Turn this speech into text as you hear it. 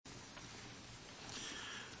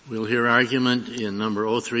We'll hear argument in number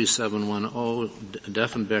 03710,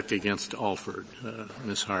 Devenpeck against Alford.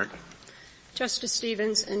 Ms. Hart. Justice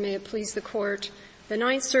Stevens, and may it please the Court, the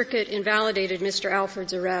Ninth Circuit invalidated Mr.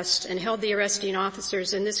 Alford's arrest and held the arresting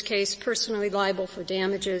officers in this case personally liable for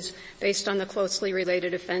damages based on the closely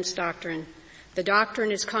related offense doctrine. The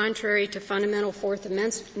doctrine is contrary to fundamental Fourth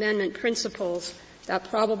Amendment principles that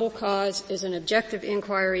probable cause is an objective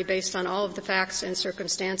inquiry based on all of the facts and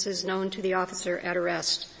circumstances known to the officer at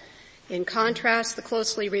arrest. In contrast, the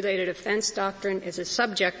closely related offense doctrine is a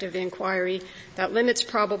subjective inquiry that limits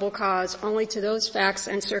probable cause only to those facts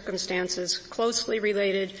and circumstances closely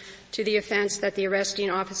related to the offense that the arresting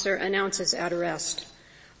officer announces at arrest.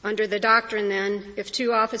 Under the doctrine, then, if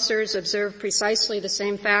two officers observe precisely the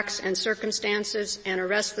same facts and circumstances and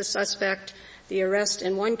arrest the suspect, the arrest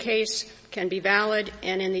in one case can be valid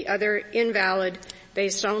and in the other invalid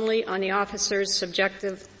based only on the officer's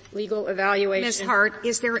subjective legal evaluation. Ms. Hart,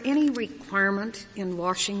 is there any requirement in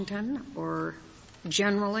Washington or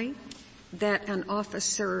generally that an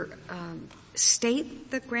officer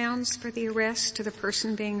state the grounds for the arrest to the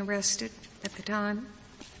person being arrested at the time?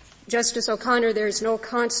 Justice O'Connor, there is no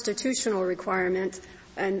constitutional requirement,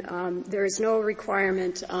 and there is no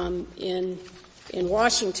requirement in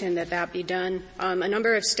Washington that be done. A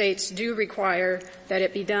number of states do require that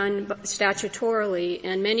it be done statutorily,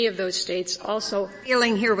 and many of those states also.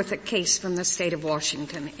 Dealing here with a case from the state of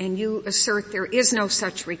Washington, and you assert there is no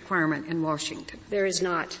such requirement in Washington. There is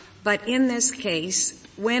not. But in this case,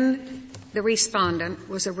 when the respondent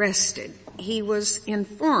was arrested, he was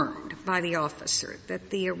informed by the officer that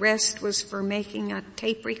the arrest was for making a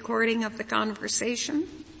tape recording of the conversation?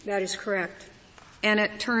 That is correct. And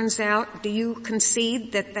it turns out, do you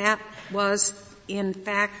concede that that was, in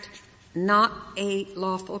fact, not a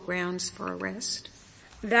lawful grounds for arrest?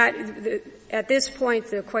 At this point,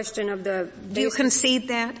 the question of the... Do you concede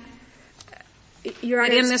that? Your Honor,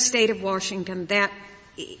 that in the state of Washington, that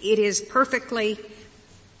it is perfectly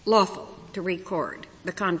lawful to record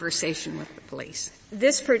the conversation with the police?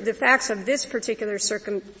 The facts of this particular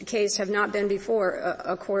case have not been before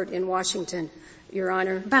a court in Washington, Your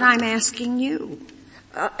Honor. But I'm asking you,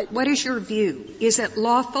 what is your view? Is it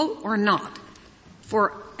lawful or not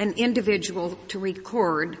for an individual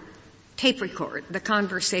to tape record the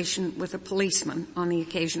conversation with a policeman on the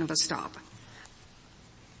occasion of a stop?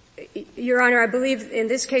 Your Honor, I believe in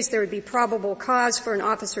this case there would be probable cause for an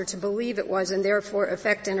officer to believe it was and therefore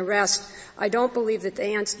effect an arrest. I don't believe that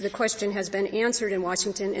the question has been answered in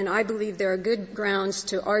Washington, and I believe there are good grounds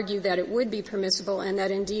to argue that it would be permissible and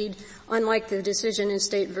that indeed, unlike the decision in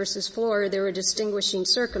State versus Florida, there were distinguishing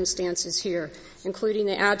circumstances here, including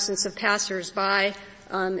the absence of passers-by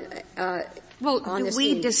on the scene. Do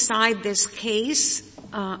we decide this case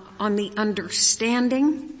on the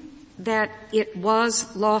understanding that it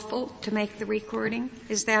was lawful to make the recording?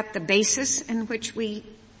 Is that the basis in which we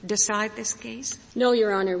decide this case? No,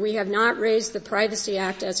 Your Honor. We have not raised the Privacy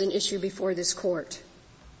Act as an issue before this Court.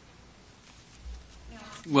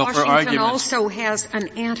 Well, Washington also has an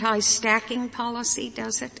anti-stacking policy,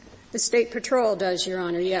 does it? The State Patrol does, Your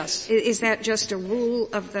Honor, yes. Is that just a rule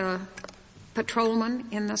of the patrolman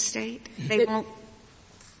in the state? They won't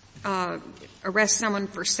arrest someone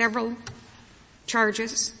for several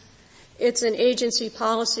charges? It's an agency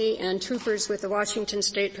policy, and troopers with the Washington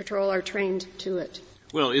State Patrol are trained to it.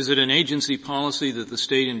 Well, is it an agency policy that the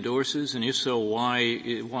state endorses? And if so, why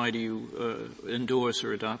do you endorse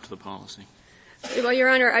or adopt the policy? Well, Your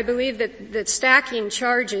Honor, I believe that stacking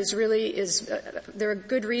charges really there are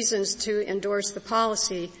good reasons to endorse the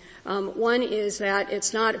policy. One is that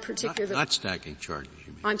it's not a particular... Not stacking charges,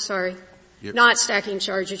 you mean. I'm sorry. Not stacking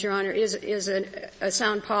charges, Your Honor, is a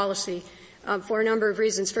sound policy. For a number of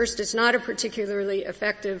reasons. First, it's not a particularly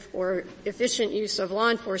effective or efficient use of law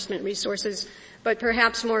enforcement resources, but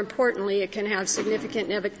perhaps more importantly, it can have significant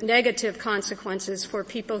negative consequences for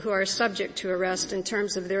people who are subject to arrest in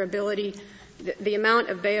terms of their ability, the amount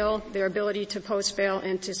of bail, their ability to post bail,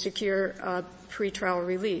 and to secure pretrial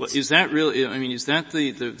release. Well, is that really? I mean, is that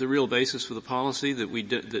the real basis for the policy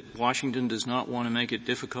that Washington does not want to make it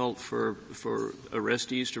difficult for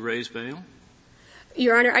arrestees to raise bail?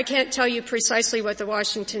 Your Honor, I can't tell you precisely what the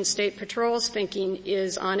Washington State Patrol's thinking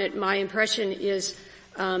is on it. My impression is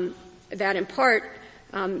that in part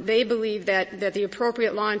they believe that the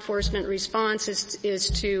appropriate law enforcement response is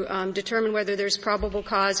to determine whether there's probable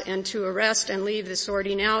cause and to arrest and leave the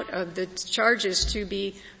sorting out of the charges to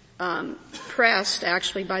be pressed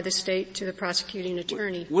actually by the state to the prosecuting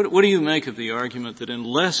attorney. What do you make of the argument that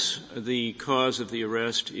unless the cause of the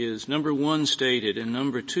arrest is, number one, stated, and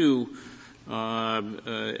number two,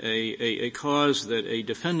 a cause that a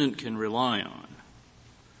defendant can rely on,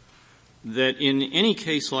 that in any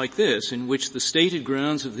case like this, in which the stated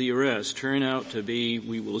grounds of the arrest turn out to be,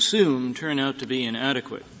 we will assume, turn out to be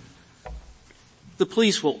inadequate, the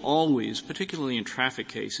police will always, particularly in traffic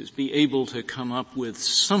cases, be able to come up with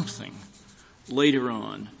something later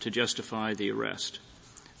on to justify the arrest.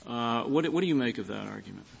 What do you make of that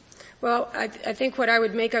argument? Well, I think what I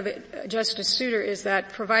would make of it, Justice Souter, is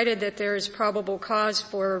that provided that there is probable cause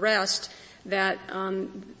for arrest, that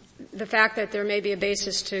the fact that there may be a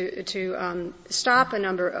basis to stop a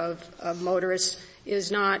number of motorists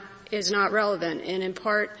is not relevant. And in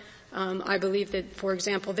part, I believe that, for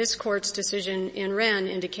example, this court's decision in Wren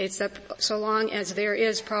indicates that so long as there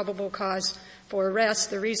is probable cause for arrest,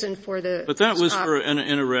 the reason for the But that was stop. for an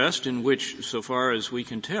arrest in which, so far as we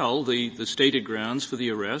can tell, the stated grounds for the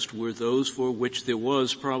arrest were those for which there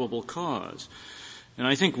was probable cause. And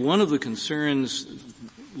I think one of the concerns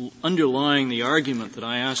underlying the argument that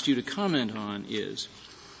I asked you to comment on is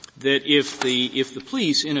that if the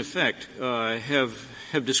police, in effect,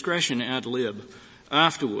 have discretion ad lib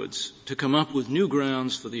afterwards to come up with new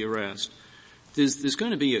grounds for the arrest, there's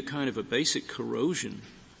going to be a kind of a basic corrosion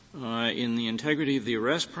in the integrity of the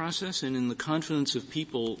arrest process and in the confidence of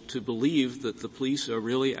people to believe that the police are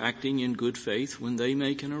really acting in good faith when they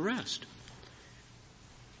make an arrest.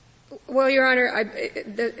 Well, Your Honor,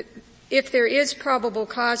 if there is probable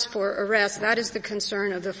cause for arrest, that is the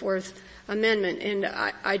concern of the Fourth Amendment. And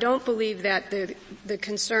I don't believe that the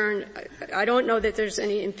concern, I don't know that there's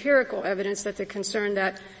any empirical evidence that the concern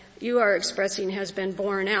that you are expressing has been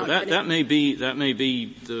borne out. Well, that may be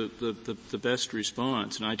the best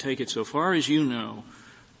response. And I take it, so far as you know,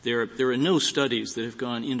 there are no studies that have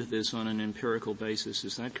gone into this on an empirical basis.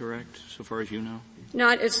 Is that correct, so far as you know?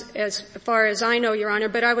 Not as far as I know, Your Honor,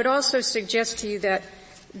 but I would also suggest to you that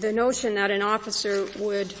the notion that an officer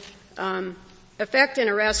would effect an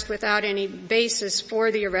arrest without any basis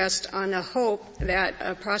for the arrest on the hope that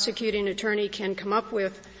a prosecuting attorney can come up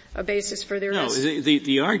with a basis for the arrest. No,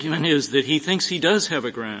 the argument is that he thinks he does have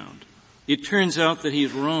a ground. It turns out that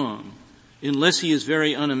he's wrong. Unless he is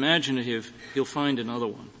very unimaginative, he'll find another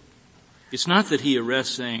one. It's not that he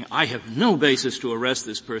arrests saying, I have no basis to arrest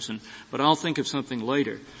this person, but I'll think of something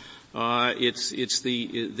later. It's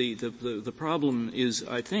the problem is,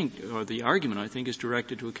 I think, or the argument, I think, is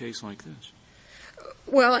directed to a case like this.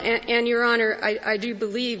 Well, and Your Honor, I do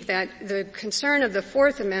believe that the concern of the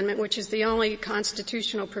Fourth Amendment, which is the only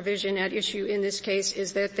constitutional provision at issue in this case,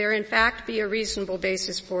 is that there in fact be a reasonable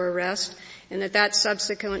basis for arrest, and that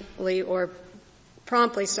subsequently or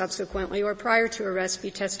promptly subsequently or prior to arrest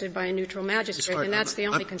be tested by a neutral magistrate, and that's the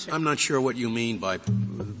only concern. I'm not sure what you mean by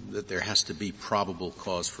that there has to be probable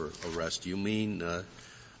cause for arrest. Do you mean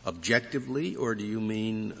objectively, or do you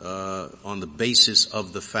mean on the basis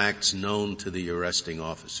of the facts known to the arresting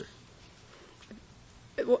officer?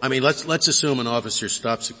 I mean, let's assume an officer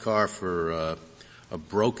stops a car for a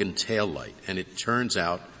broken taillight, and it turns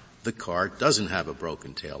out the car doesn't have a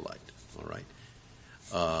broken taillight. All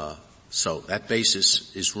right, so that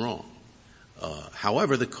basis is wrong.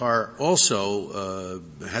 However, the car also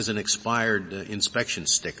has an expired inspection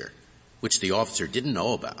sticker, which the officer didn't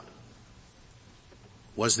know about.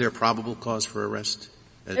 Was there probable cause for arrest,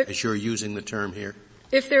 as you're using the term here?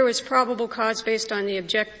 If there was probable cause based on the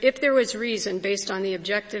if there was reason based on the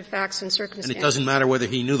objective facts and circumstances. And it doesn't matter whether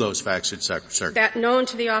he knew those facts, etc. That known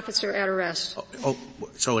to the officer at arrest.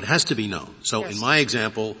 So it has to be known. So yes. In my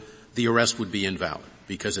example, the arrest would be invalid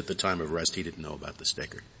because at the time of arrest he didn't know about the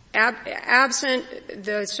sticker. Absent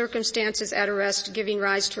the circumstances at arrest giving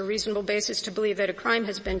rise to a reasonable basis to believe that a crime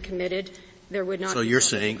has been committed, there would not. So you're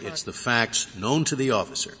saying it's the facts known to the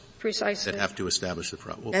officer. Precisely. That have to establish the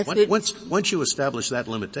problem. Well, once you establish that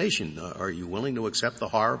limitation, are you willing to accept the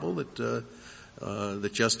horrible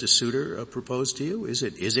that Justice Souter proposed to you? Is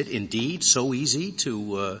it indeed so easy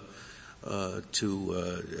to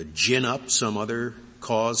gin up some other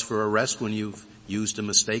cause for arrest when you've used a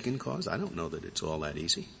mistaken cause? I don't know that it's all that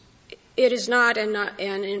easy. It is not, and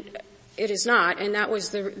it is not, and that was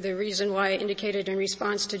the reason why I indicated in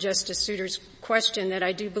response to Justice Souter's question that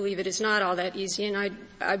I do believe it is not all that easy, and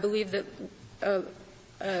I believe that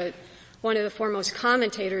one of the foremost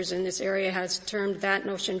commentators in this area has termed that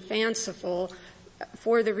notion fanciful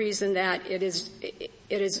for the reason that it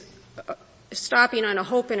is stopping on a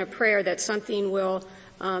hope and a prayer that something will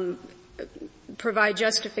provide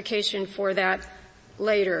justification for that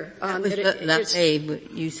later. That was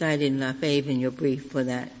Lafave. You cited Lafave in your brief for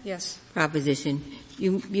that proposition.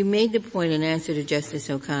 You made the point in answer to Justice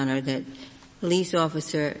O'Connor that police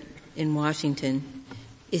officer in Washington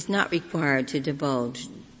is not required to divulge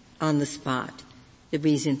on the spot the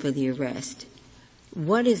reason for the arrest.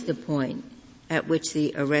 What is the point at which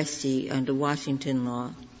the arrestee under Washington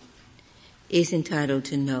law is entitled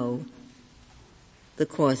to know the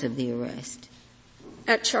cause of the arrest?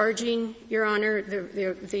 At charging, Your Honor,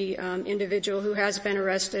 the individual who has been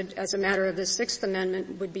arrested as a matter of the Sixth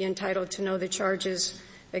Amendment would be entitled to know the charges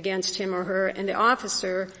against him or her, and the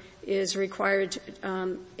officer is required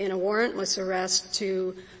in a warrantless arrest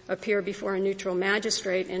to appear before a neutral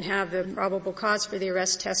magistrate and have the probable cause for the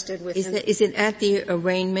arrest tested within. Is it at the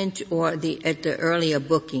arraignment or at the earlier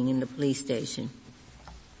booking in the police station?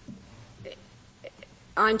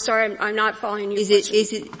 I'm sorry, I'm not following you.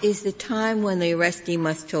 Is the time when the arrestee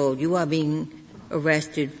must told, you are being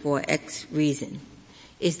arrested for X reason,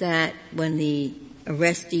 is that when the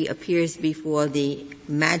arrestee appears before the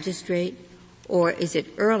magistrate, or is it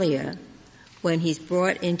earlier when he's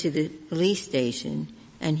brought into the police station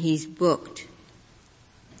and he's booked?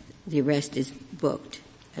 The arrest is booked.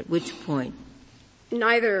 At which point?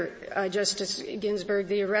 Neither, Justice Ginsburg.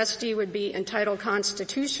 The arrestee would be entitled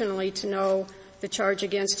constitutionally to know the charge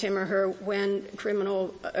against him or her when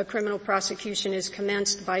a criminal prosecution is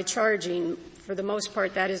commenced by charging. For the most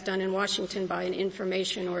part, that is done in Washington by an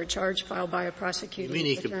information or a charge filed by a prosecuting attorney.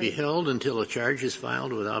 You mean he could be held until a charge is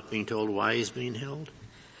filed without being told why he's being held?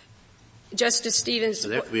 Justice Stevens. So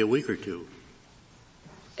that could be a week or two.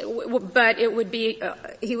 But it would be,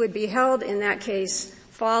 he would be held in that case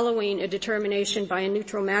following a determination by a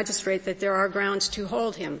neutral magistrate that there are grounds to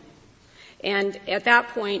hold him. And at that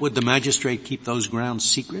point. Would the magistrate keep those grounds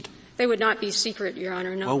secret? They would not be secret, Your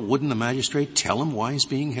Honor, no. Well, wouldn't the magistrate tell him why he's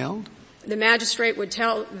being held? The magistrate would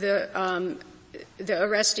tell the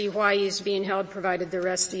arrestee why he's being held, provided the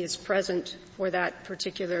arrestee is present for that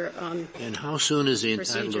particular And how soon is he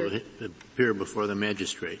entitled to appear before the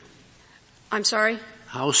magistrate? I'm sorry?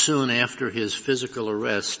 How soon after his physical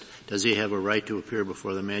arrest does he have a right to appear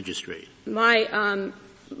before the magistrate?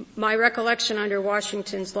 My recollection under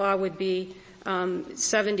Washington's law would be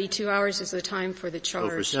 72 hours is the time for the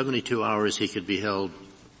charge. So for 72 hours he could be held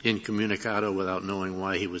incommunicado without knowing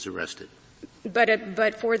why he was arrested.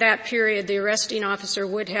 But for that period, the arresting officer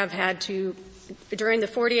would have had to, during the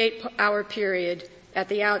 48-hour period at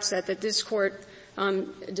the outset that this court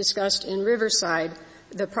discussed in Riverside,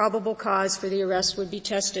 the probable cause for the arrest would be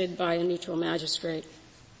tested by a neutral magistrate.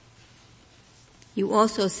 You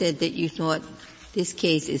also said that you thought this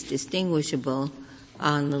case is distinguishable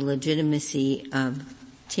on the legitimacy of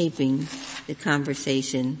taping the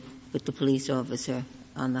conversation with the police officer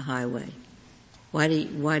on the highway. Why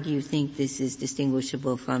do you think this is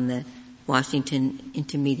distinguishable from the Washington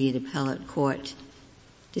Intermediate Appellate Court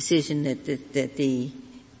decision that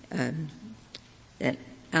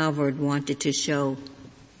Alford wanted to show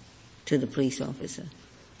to the police officer?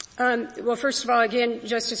 Well, first of all, again,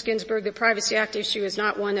 Justice Ginsburg, the Privacy Act issue is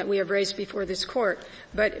not one that we have raised before this court.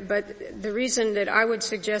 But the reason that I would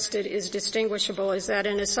suggest it is distinguishable is that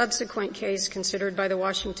in a subsequent case considered by the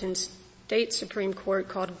Washington State Supreme Court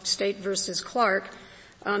called State versus Clark,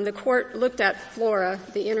 the court looked at Flora,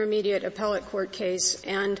 the Intermediate Appellate Court case,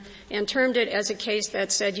 and termed it as a case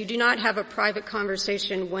that said you do not have a private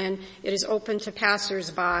conversation when it is open to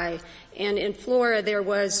passersby. And in Flora, there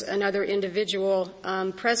was another individual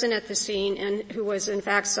present at the scene and who was in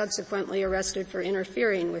fact subsequently arrested for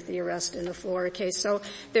interfering with the arrest in the Flora case. So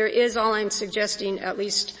there is, all I'm suggesting, at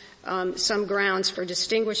least some grounds for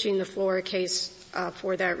distinguishing the Flora case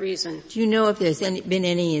for that reason. Do you know if there's been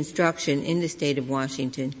any instruction in the state of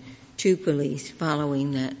Washington to police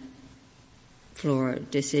following that Flora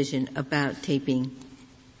decision about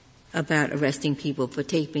arresting people for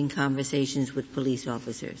taping conversations with police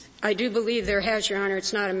officers? I do believe there has, Your Honor.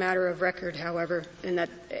 It's not a matter of record, however, and that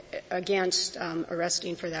against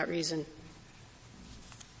arresting for that reason.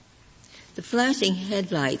 The flashing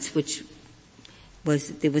headlights,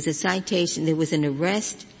 there was a citation, there was an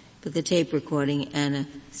arrest for the tape recording and a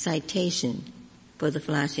citation for the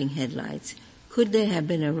flashing headlights. Could there have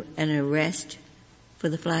been an arrest for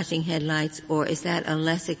the flashing headlights, or is that a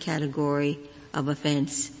lesser category of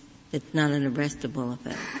offense that's not an arrestable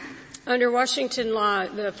offense? Under Washington law,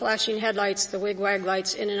 the flashing headlights, the wigwag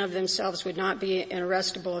lights in and of themselves would not be an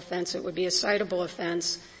arrestable offense. It would be a citable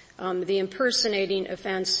offense. The impersonating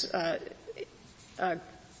offense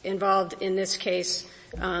involved in this case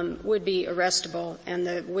would be arrestable, and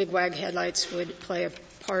the wigwag headlights would play a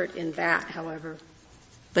part in that, however.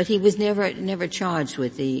 But he was never charged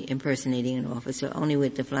with the impersonating an officer, only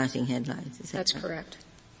with the flashing headlights. Is that That's correct.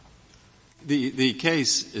 The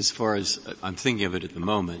case, as far as I'm thinking of it at the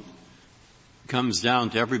moment, comes down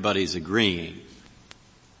to everybody's agreeing.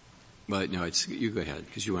 But no, you go ahead,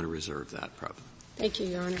 because you want to reserve that probably. Thank you,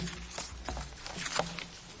 Your Honor.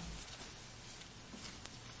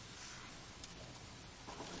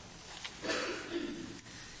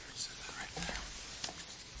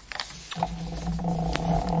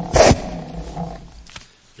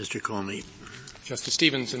 Mr. Comey. Justice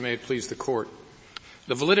Stevens, and may it please the Court.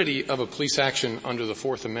 The validity of a police action under the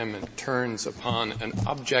Fourth Amendment turns upon an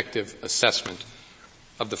objective assessment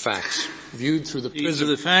of the facts, viewed through the prism.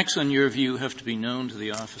 Do the facts, on your view, have to be known to the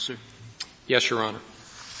officer? Yes, Your Honor.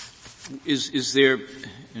 Is there,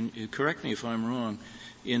 and correct me if I'm wrong,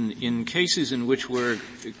 in cases in which we're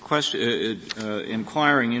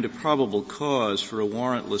inquiring into probable cause for a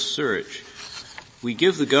warrantless search, we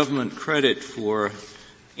give the government credit for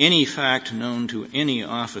any fact known to any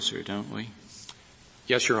officer, don't we?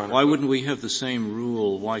 Yes, Your Honor. Why wouldn't we have the same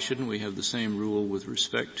rule? Why shouldn't we have the same rule with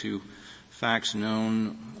respect to facts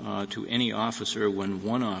known to any officer when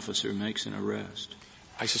one officer makes an arrest?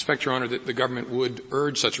 I suspect, Your Honor, that the government would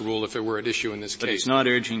urge such a rule if it were at issue in this case. But it's not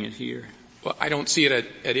urging it here. Well, I don't see it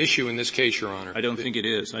at issue in this case, Your Honor. I don't think it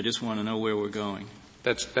is. I just want to know where we're going.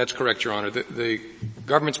 That's correct, Your Honor. The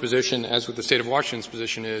government's position, as with the State of Washington's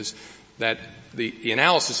position, is that the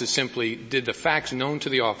analysis is simply, did the facts known to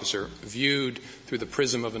the officer, viewed through the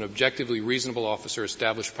prism of an objectively reasonable officer,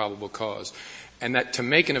 establish probable cause? And that to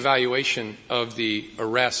make an evaluation of the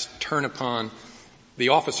arrest turn upon the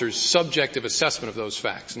officer's subjective assessment of those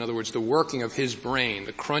facts. In other words, the working of his brain,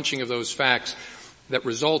 the crunching of those facts that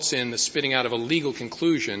results in the spitting out of a legal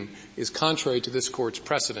conclusion is contrary to this Court's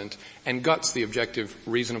precedent and guts the objective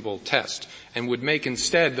reasonable test, and would make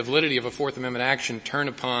instead the validity of a Fourth Amendment action turn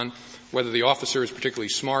upon whether the officer is particularly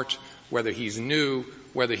smart, whether he's new,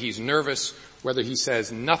 whether he's nervous, whether he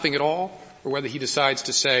says nothing at all, or whether he decides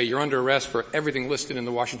to say, you're under arrest for everything listed in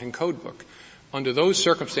the Washington Code Book. Under those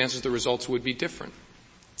circumstances, the results would be different.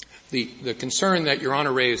 The concern that Your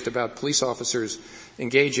Honor raised about police officers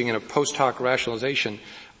engaging in a post hoc rationalization,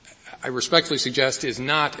 I respectfully suggest is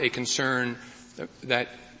not a concern that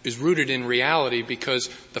is rooted in reality, because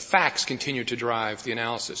the facts continue to drive the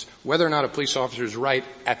analysis. Whether or not a police officer is right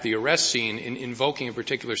at the arrest scene in invoking a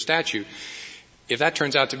particular statute, if that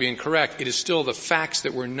turns out to be incorrect, it is still the facts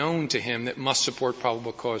that were known to him that must support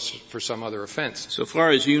probable cause for some other offense. So far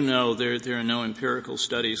as you know, there are no empirical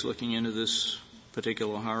studies looking into this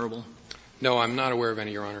particular horrible? No, I'm not aware of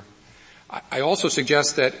any, Your Honor. I also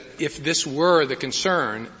suggest that if this were the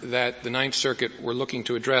concern that the Ninth Circuit were looking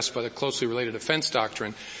to address by the closely related offense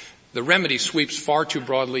doctrine, the remedy sweeps far too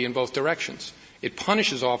broadly in both directions. It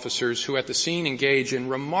punishes officers who at the scene engage in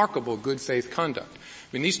remarkable good faith conduct. I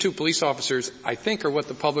mean, these two police officers, I think, are what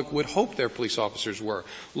the public would hope their police officers were.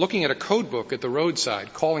 Looking at a code book at the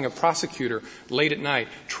roadside, calling a prosecutor late at night,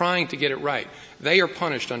 trying to get it right. They are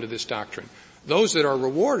punished under this doctrine. Those that are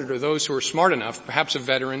rewarded are those who are smart enough, perhaps a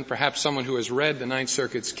veteran, perhaps someone who has read the Ninth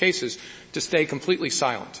Circuit's cases, to stay completely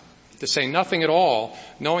silent, to say nothing at all,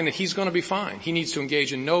 knowing that he's going to be fine. He needs to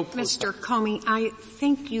engage in no... Mr. Comey, I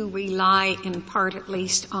think you rely in part at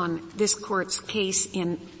least on this Court's case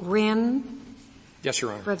in Wren. Yes,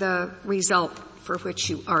 Your Honor. For the result for which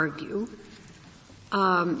you argue.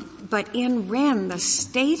 But in Wren, the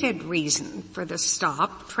stated reason for the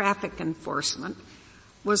stop, traffic enforcement,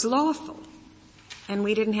 was lawful. And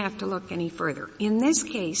we didn't have to look any further. In this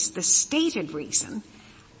case, the stated reason,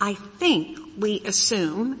 I think we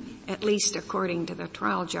assume, at least according to the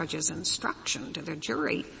trial judge's instruction to the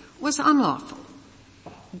jury, was unlawful.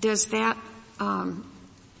 Does that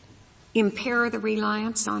impair the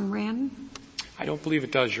reliance on Wren? I don't believe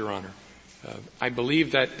it does, Your Honor. I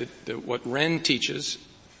believe that what Wren teaches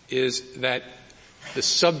is that the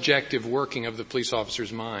subjective working of the police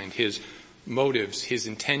officer's mind, his motives, his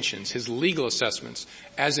intentions, his legal assessments,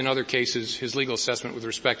 as in other cases, his legal assessment with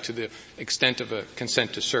respect to the extent of a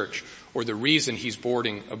consent to search or the reason he's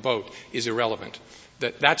boarding a boat is irrelevant.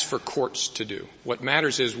 That's for courts to do. What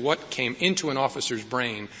matters is what came into an officer's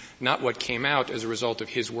brain, not what came out as a result of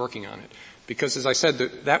his working on it. Because, as I said,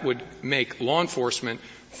 that would make law enforcement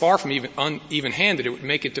far from even-handed. It would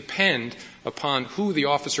make it depend upon who the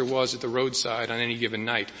officer was at the roadside on any given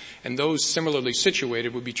night. And those similarly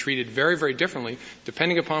situated would be treated very, very differently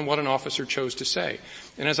depending upon what an officer chose to say.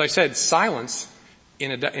 And as I said, silence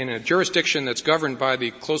in a jurisdiction that's governed by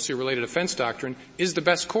the closely related offense doctrine is the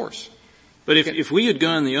best course. But if we had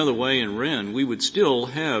gone the other way in Wren, we would still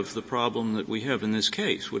have the problem that we have in this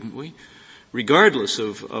case, wouldn't we? Regardless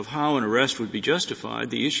of how an arrest would be justified,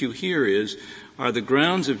 the issue here is, are the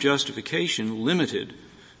grounds of justification limited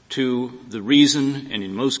to the reason, and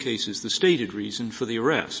in most cases the stated reason, for the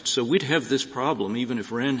arrest? So we'd have this problem even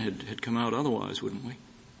if Wren had come out otherwise, wouldn't we?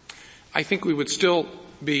 I think we would still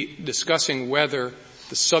be discussing whether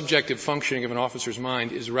the subjective functioning of an officer's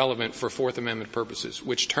mind is relevant for Fourth Amendment purposes,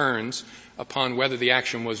 which turns upon whether the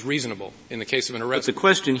action was reasonable in the case of an arrest. But the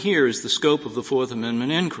question here is the scope of the Fourth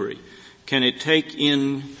Amendment inquiry. Can it take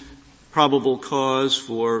in probable cause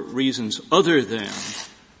for reasons other than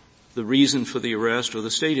the reason for the arrest or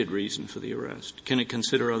the stated reason for the arrest? Can it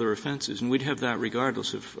consider other offenses? And we'd have that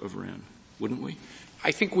regardless of Wren, wouldn't we?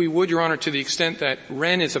 I think we would, Your Honor, to the extent that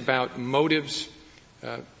Wren is about motives,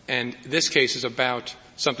 and this case is about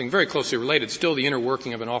something very closely related, still the inner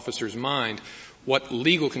working of an officer's mind, what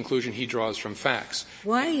legal conclusion he draws from facts.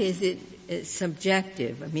 Why is it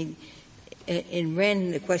subjective? I mean, in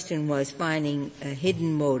Wren, the question was finding a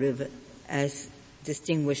hidden motive as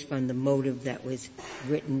distinguished from the motive that was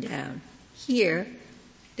written down. Here,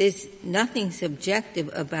 there's nothing subjective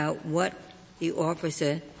about what the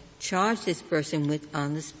officer charged this person with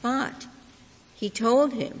on the spot. He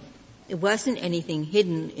told him. It wasn't anything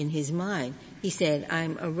hidden in his mind. He said,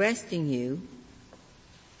 I'm arresting you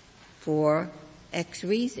for X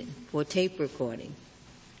reason, for tape recording.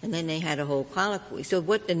 And then they had a whole colloquy. So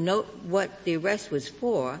what the arrest was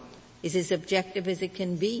for is as objective as it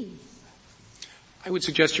can be. I would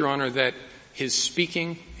suggest, Your Honor, that his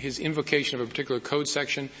speaking, his invocation of a particular code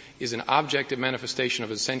section is an objective manifestation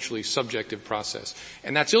of essentially subjective process.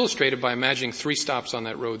 And that's illustrated by imagining 3 stops on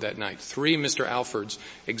that road that night. 3 Mr. Alfords,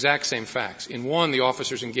 exact same facts. In one, the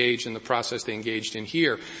officers engaged in the process they engaged in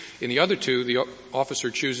here. In the other 2, the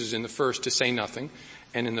officer chooses in the first to say nothing,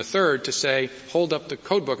 and in the third to say, hold up the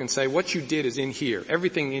code book and say, what you did is in here.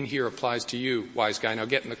 Everything in here applies to you, wise guy. Now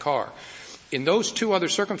get in the car. In those 2 other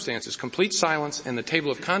circumstances, complete silence and the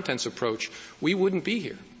table of contents approach, we wouldn't be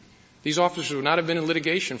here. These officers would not have been in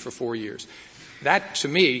litigation for 4 years. That, to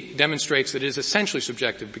me, demonstrates that it is essentially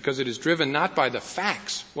subjective because it is driven not by the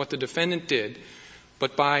facts, what the defendant did,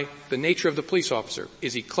 but by the nature of the police officer.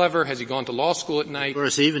 Is he clever? Has he gone to law school at night? Of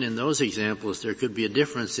course, even in those examples, there could be a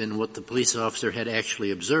difference in what the police officer had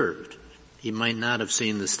actually observed. He might not have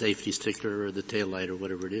seen the safety sticker or the taillight or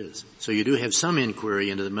whatever it is. So you do have some inquiry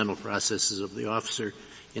into the mental processes of the officer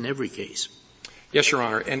in every case. Yes, Your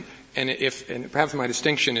Honor. And perhaps my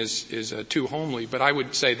distinction is too homely, but I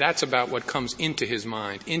would say that's about what comes into his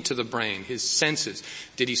mind, into the brain, his senses.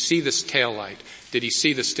 Did he see this taillight? Did he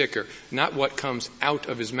see the sticker? Not what comes out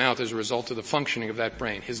of his mouth as a result of the functioning of that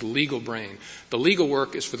brain, his legal brain. The legal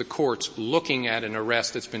work is for the courts looking at an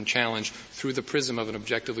arrest that's been challenged through the prism of an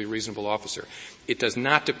objectively reasonable officer. It does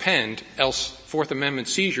not depend, else Fourth Amendment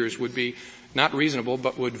seizures would be not reasonable,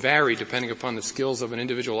 but would vary depending upon the skills of an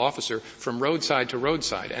individual officer from roadside to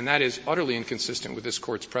roadside. And that is utterly inconsistent with this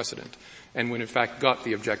Court's precedent and would in fact gut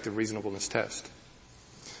the objective reasonableness test.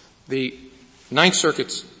 The Ninth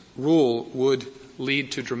Circuit's rule would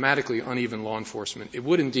lead to dramatically uneven law enforcement. It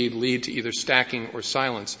would indeed lead to either stacking or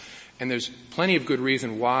silence. And there's plenty of good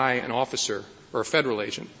reason why an officer or a federal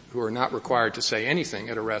agent who are not required to say anything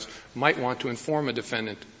at arrest might want to inform a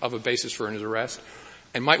defendant of a basis for his arrest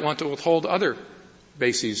and might want to withhold other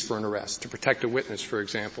bases for an arrest, to protect a witness, for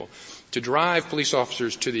example. To drive police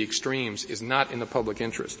officers to the extremes is not in the public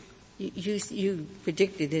interest. You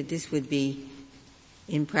predicted that this would be,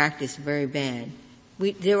 in practice, very bad.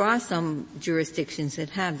 There are some jurisdictions that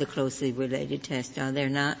have the closely related test, are there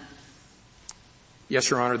not? Yes,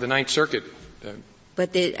 Your Honor. The Ninth Circuit.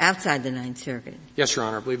 But they're outside the Ninth Circuit. Yes, Your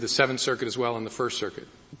Honor. I believe the Seventh Circuit as well and the First Circuit.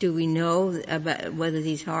 Do we know about whether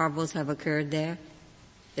these horribles have occurred there?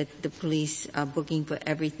 That the police are booking for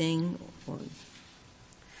everything? Or?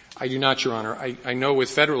 I do not, Your Honor. I know with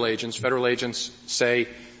federal agents say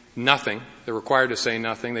nothing. They're required to say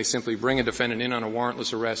nothing. They simply bring a defendant in on a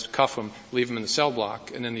warrantless arrest, cuff him, leave him in the cell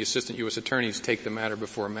block, and then the assistant U.S. attorneys take the matter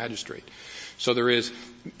before a magistrate. So there is,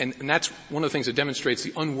 and that's one of the things that demonstrates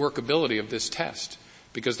the unworkability of this test,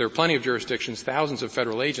 because there are plenty of jurisdictions, thousands of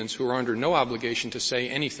federal agents who are under no obligation to say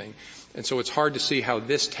anything. And so it's hard to see how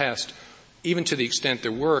this test, even to the extent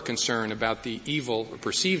there were a concern about the evil or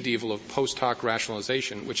perceived evil of post hoc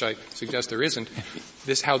rationalization, which I suggest there isn't,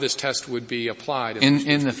 how this test would be applied.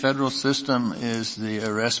 In the federal system, is the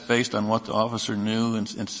arrest based on what the officer knew and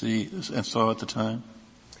saw at the time?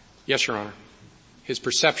 Yes, Your Honor. His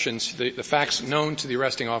perceptions, the facts known to the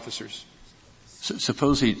arresting officers.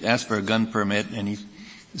 Suppose he asked for a gun permit and he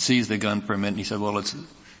sees the gun permit and he said, well,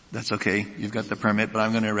 that's okay, you've got the permit, but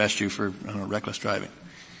I'm going to arrest you for reckless driving.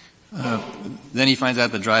 Then he finds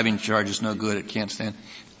out the driving charge is no good, it can't stand.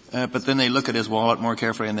 But then they look at his wallet more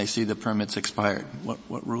carefully and they see the permit's expired.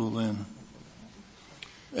 What rule then?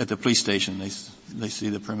 At the police station, they see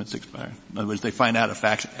the permit's expired. In other words, they find out a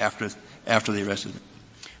fact after the arrest is made.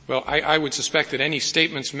 Well, I would suspect that any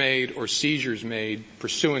statements made or seizures made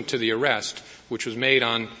pursuant to the arrest, which was made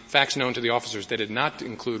on facts known to the officers that did not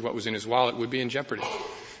include what was in his wallet, would be in jeopardy.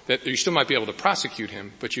 That you still might be able to prosecute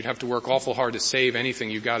him, but you'd have to work awful hard to save anything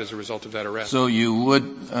you got as a result of that arrest. So you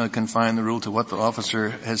would confine the rule to what the officer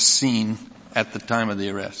has seen at the time of the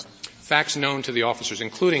arrest? facts known to the officers,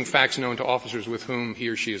 including facts known to officers with whom he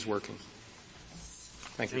or she is working.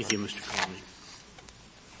 Thank you. Thank you, Mr. Conley.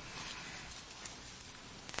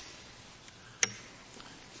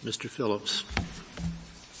 Mr. Phillips.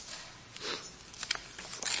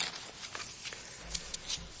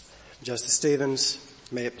 Justice Stevens,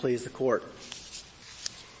 may it please the Court.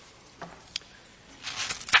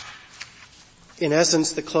 In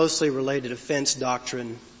essence, the closely related offense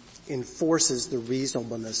doctrine enforces the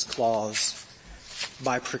reasonableness clause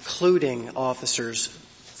by precluding officers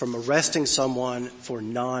from arresting someone for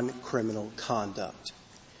non-criminal conduct.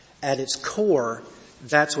 At its core,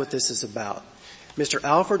 that's what this is about. Mr.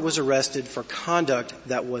 Alford was arrested for conduct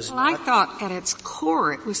that was I thought at its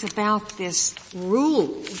core it was about this rule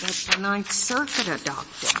that the Ninth Circuit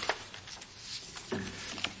adopted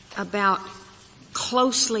about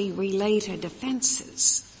closely related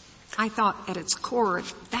offenses. I thought at its core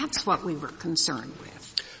that's what we were concerned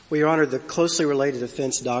with. Well, Your Honor, the closely related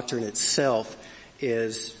offense doctrine itself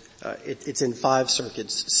is it's in 5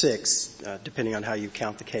 circuits, 6, depending on how you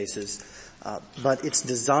count the cases. But it's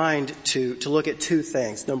designed to look at 2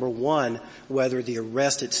 things. Number 1, whether the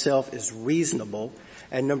arrest itself is reasonable,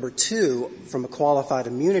 and number 2, from a qualified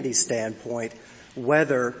immunity standpoint,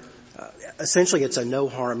 whether essentially it's a no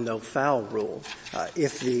harm, no foul rule.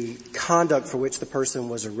 If the conduct for which the person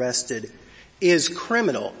was arrested is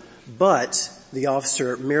criminal, but the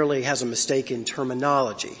officer merely has a mistake in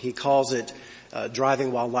terminology. He calls it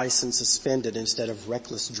driving while license suspended instead of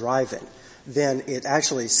reckless driving. Then it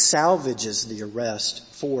actually salvages the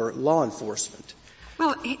arrest for law enforcement.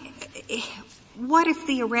 Well, what if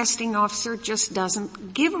the arresting officer just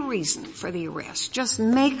doesn't give a reason for the arrest, just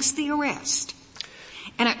makes the arrest?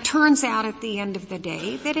 And it turns out at the end of the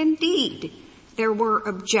day that indeed there were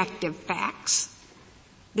objective facts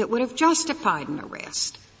that would have justified an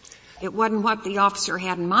arrest. It wasn't what the officer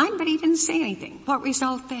had in mind, but he didn't say anything. What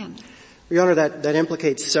result then? Your Honor, that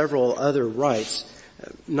implicates several other rights.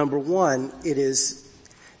 Number 1, it is,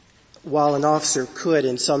 while an officer could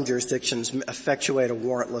in some jurisdictions effectuate a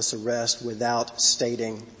warrantless arrest without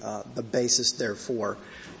stating the basis therefor.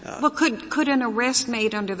 Well, could an arrest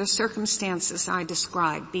made under the circumstances I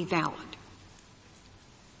described be valid?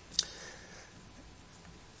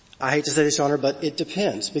 I hate to say this, Your Honor, but it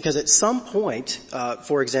depends, because at some point,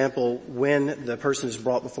 for example, when the person is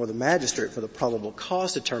brought before the magistrate for the probable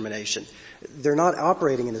cause determination, they're not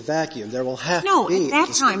operating in a vacuum. There will have to be. No, at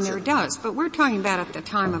that time there does, but we're talking about at the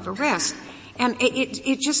time of arrest. And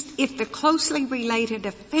it just, if the closely related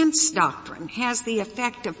offense doctrine has the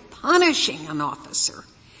effect of punishing an officer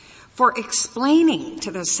for explaining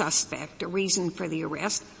to the suspect a reason for the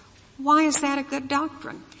arrest, why is that a good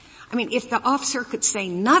doctrine? I mean, if the officer could say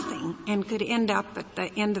nothing and could end up at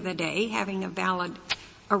the end of the day having a valid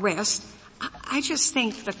arrest, I just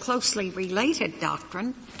think the closely related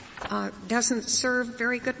doctrine doesn't serve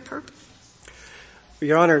very good purpose.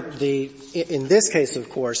 Your Honor, in this case, of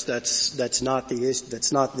course, that's not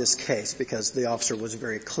this case, because the officer was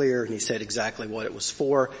very clear and he said exactly what it was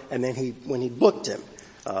for, and then when he booked him,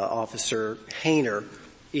 Officer Hayner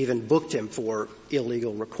even booked him for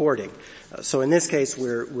illegal recording. So in this case,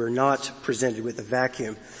 we're not presented with a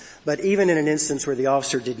vacuum. But even in an instance where the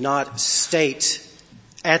officer did not state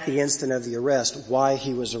at the instant of the arrest why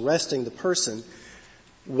he was arresting the person,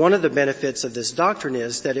 one of the benefits of this doctrine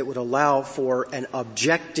is that it would allow for an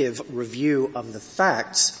objective review of the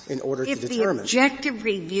facts in order to determine. If the objective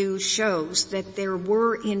review shows that there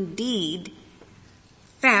were indeed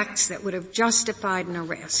facts that would have justified an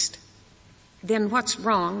arrest, then what's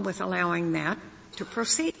wrong with allowing that to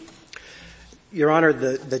proceed? Your Honor,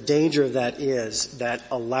 the danger of that is that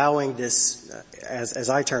allowing this, as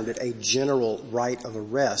I termed it, a general right of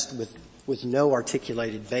arrest with no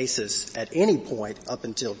articulated basis at any point up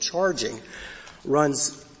until charging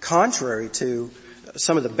runs contrary to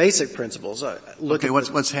some of the basic principles.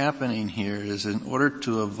 What's happening here is, in order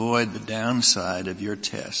to avoid the downside of your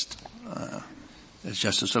test, as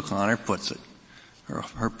Justice O'Connor puts it,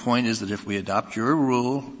 her point is that if we adopt your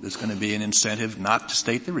rule, there's going to be an incentive not to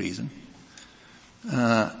state the reason.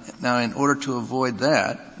 Now, in order to avoid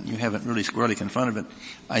that, you haven't really squarely confronted it,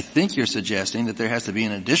 I think you're suggesting that there has to be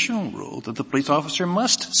an additional rule that the police officer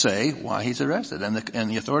must say why he's arrested, and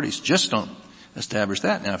the authorities just don't establish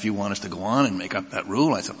that. Now, if you want us to go on and make up that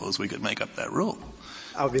rule, I suppose we could make up that rule.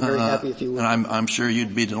 I would be very happy if you would. And I'm sure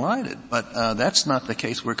you'd be delighted, but that's not the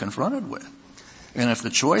case we're confronted with. And if the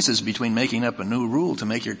choice is between making up a new rule to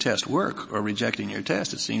make your test work or rejecting your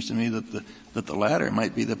test, it seems to me that the latter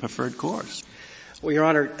might be the preferred course. Well, Your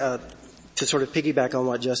Honor, to sort of piggyback on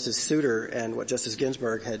what Justice Souter and what Justice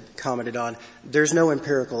Ginsburg had commented on, there's no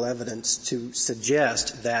empirical evidence to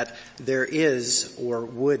suggest that there is or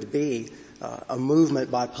would be a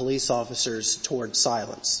movement by police officers toward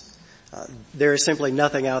silence. There is simply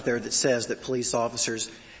nothing out there that says that police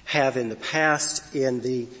officers have in the past in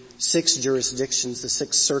the 6 jurisdictions, the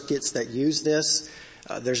 6 circuits that use this,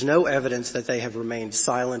 there's no evidence that they have remained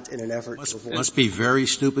silent in an effort to avoid. Must be very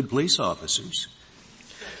stupid police officers.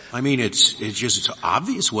 I mean, it's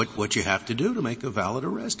obvious what you have to do to make a valid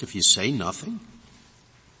arrest. If you say nothing,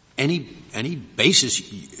 any basis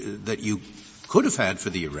that you could have had for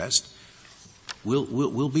the arrest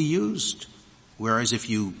will be used. Whereas if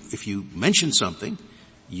you mention something,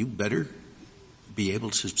 you better be able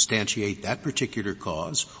to substantiate that particular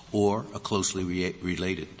cause or a closely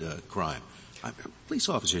related crime. Police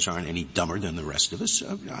officers aren't any dumber than the rest of us.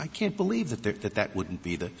 I can't believe that wouldn't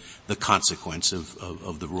be the consequence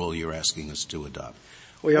of the rule you're asking us to adopt.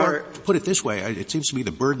 To put it this way, it seems to me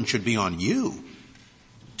the burden should be on you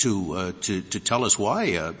to tell us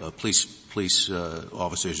why police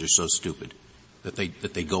officers are so stupid that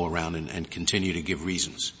they go around and continue to give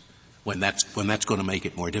reasons when that's going to make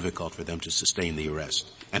it more difficult for them to sustain the arrest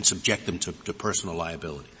and subject them to personal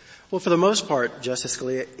liability. Well, for the most part, Justice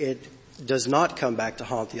Scalia, it does not come back to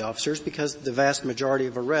haunt the officers because the vast majority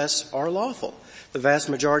of arrests are lawful. The vast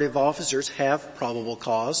majority of officers have probable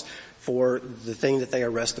cause for the thing that they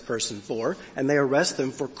arrest the person for, and they arrest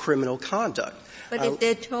them for criminal conduct. But if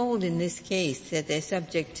they're told in this case that they're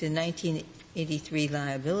subject to 1983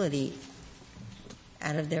 liability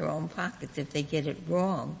out of their own pockets if they get it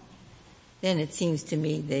wrong, then it seems to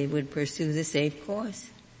me they would pursue the safe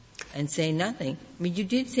course and say nothing. I mean, you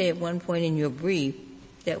did say at one point in your brief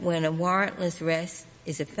that when a warrantless arrest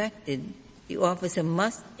is effected, the officer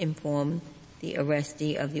must inform the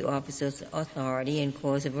arrestee of the officer's authority and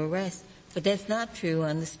cause of arrest. But that's not true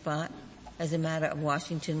on the spot as a matter of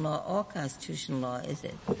Washington law or constitutional law, is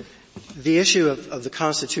it? The issue of the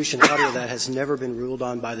constitutionality of that has never been ruled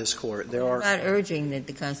on by this court. I'm not urging that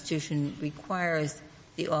the Constitution requires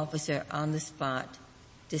the officer on the spot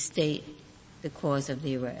to state the cause of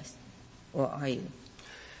the arrest, or are you?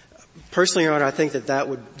 Personally, Your Honor, I think that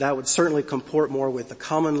would certainly comport more with the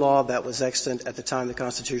common law that was extant at the time the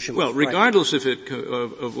Constitution was framed. Regardless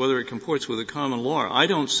of whether it comports with the common law, I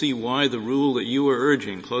don't see why the rule that you are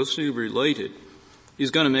urging, closely related,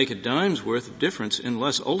 is going to make a dime's worth of difference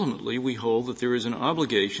unless ultimately we hold that there is an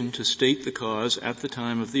obligation to state the cause at the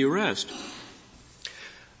time of the arrest.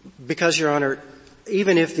 Because, Your Honor,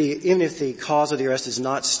 even if the cause of the arrest is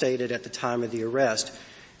not stated at the time of the arrest,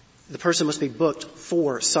 the person must be booked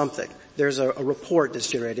for something. There's a report that's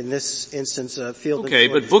generated. In this instance, a field. Okay,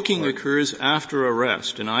 but booking occurs after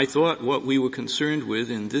arrest, and I thought what we were concerned with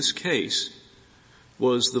in this case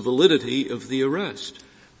was the validity of the arrest,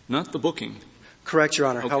 not the booking. Correct, Your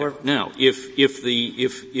Honor. Okay. However, now, if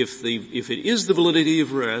it is the validity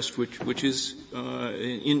of arrest, which is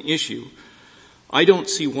in issue, I don't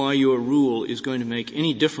see why your rule is going to make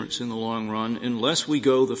any difference in the long run unless we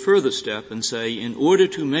go the further step and say, in order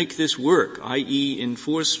to make this work, i.e.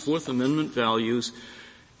 enforce Fourth Amendment values,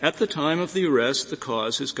 at the time of the arrest, the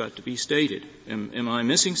cause has got to be stated. Am I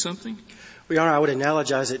missing something? Well, Your Honor, I would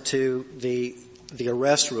analogize it to the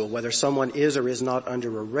arrest rule, whether someone is or is not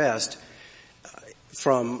under arrest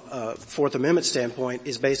from a Fourth Amendment standpoint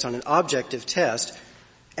is based on an objective test,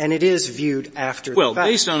 and it is viewed after the fact. Well,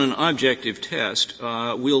 based on an objective test,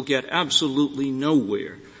 we'll get absolutely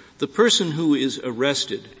nowhere. The person who is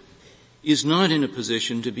arrested is not in a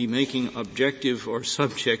position to be making objective or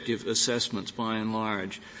subjective assessments by and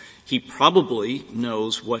large. He probably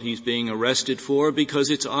knows what he's being arrested for because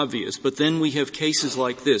it's obvious, but then we have cases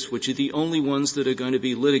like this, which are the only ones that are going to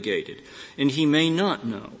be litigated, and he may not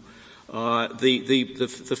know.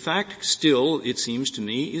 The fact still, it seems to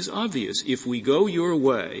me, is obvious. If we go your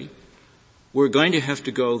way, we're going to have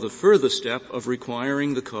to go the further step of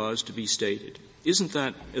requiring the cause to be stated. Isn't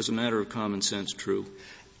that, as a matter of common sense, true?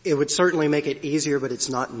 It would certainly make it easier, but it's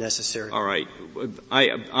not necessary. All right.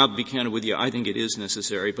 I'll be candid with you. I think it is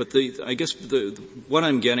necessary. But I guess what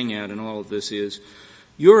I'm getting at in all of this is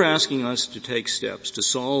you're asking us to take steps to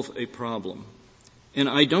solve a problem. And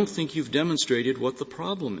I don't think you've demonstrated what the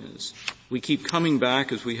problem is. We keep coming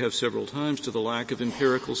back, as we have several times, to the lack of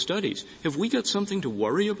empirical studies. Have we got something to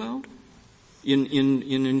worry about in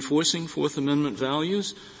enforcing Fourth Amendment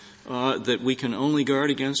values that we can only guard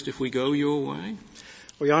against if we go your way?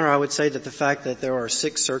 Well, Your Honor, I would say that the fact that there are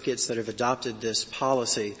 6 circuits that have adopted this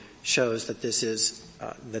policy shows that this is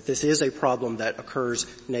that this is a problem that occurs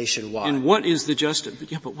nationwide. And what is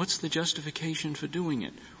but what's the justification for doing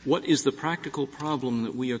it? What is the practical problem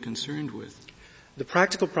that we are concerned with? The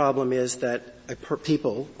practical problem is that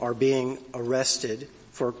people are being arrested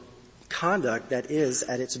for conduct that is,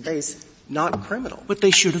 at its base, not criminal. But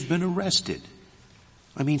they should have been arrested.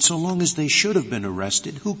 I mean, so long as they should have been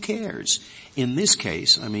arrested, who cares? In this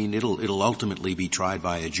case, I mean, it'll ultimately be tried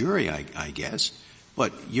by a jury, I guess.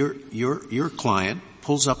 But your client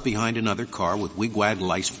pulls up behind another car with wig-wag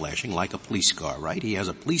lights flashing like a police car, right? He has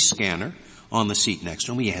a police scanner on the seat next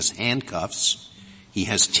to him. He has handcuffs. He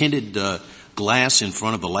has tinted glass in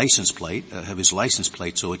front of the license plate, of his license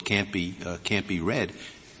plate, so it can't be read.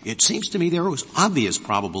 It seems to me there was obvious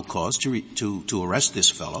probable cause to arrest this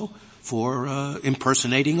fellow for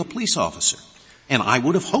impersonating a police officer. And I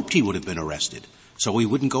would have hoped he would have been arrested, so he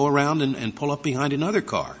wouldn't go around and pull up behind another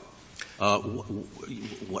car.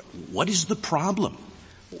 What is the problem?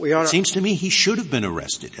 It seems to me he should have been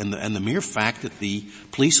arrested, and the mere fact that the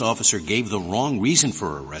police officer gave the wrong reason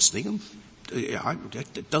for arresting him,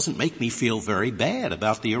 it doesn't make me feel very bad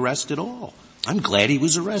about the arrest at all. I'm glad he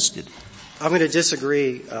was arrested. I'm going to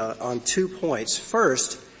disagree on 2 points.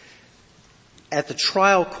 First, at the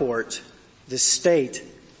trial court, the state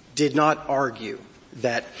did not argue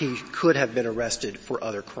that he could have been arrested for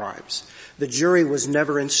other crimes. The jury was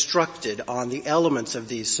never instructed on the elements of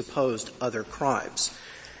these supposed other crimes.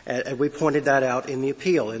 And we pointed that out in the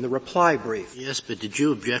appeal, in the reply brief. Yes, but did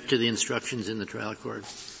you object to the instructions in the trial court?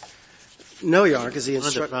 No, Your Honor, because one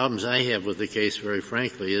of the problems I have with the case, very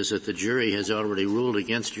frankly, is that the jury has already ruled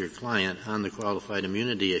against your client on the qualified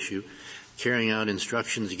immunity issue, carrying out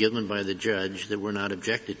instructions given by the judge that were not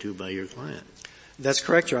objected to by your client. That's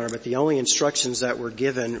correct, Your Honor, but the only instructions that were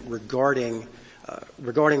given regarding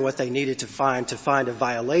what they needed to find a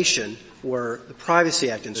violation were the Privacy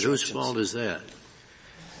Act instructions. But whose fault is that?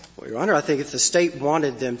 Well, Your Honor, I think if the state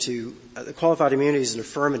wanted them to, the qualified immunity is an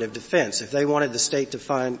affirmative defense. If they wanted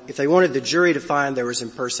the jury to find there was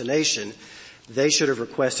impersonation, they should have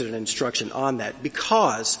requested an instruction on that,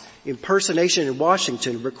 because impersonation in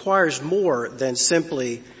Washington requires more than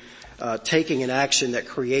simply taking an action that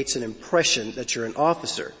creates an impression that you're an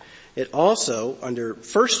officer. It also, under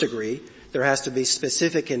first degree, there has to be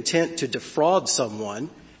specific intent to defraud someone,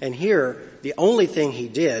 and here, the only thing he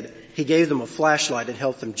did, he gave them a flashlight and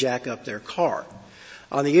helped them jack up their car.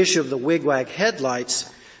 On the issue of the wigwag headlights,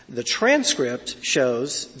 the transcript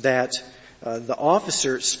shows that the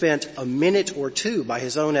officer spent a minute or two, by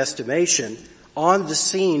his own estimation, on the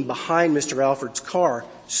scene behind Mr. Alford's car,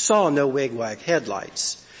 saw no wigwag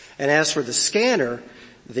headlights. And as for the scanner,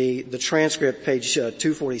 the transcript, page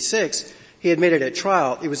 246, he admitted at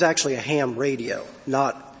trial it was actually a ham radio,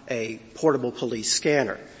 not a portable police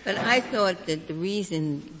scanner. But I thought that the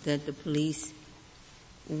reason that the police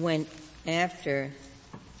went after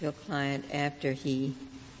your client after he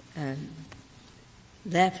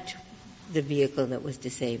left the vehicle that was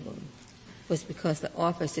disabled was because the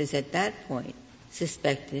officers at that point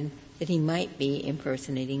suspected that he might be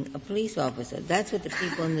impersonating a police officer. That's what the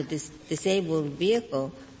people in the disabled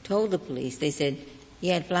vehicle told the police. They said, he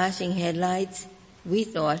had flashing headlights. We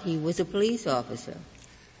thought he was a police officer.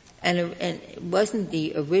 And wasn't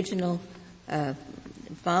the original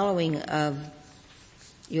following of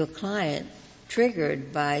your client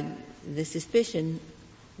triggered by the suspicion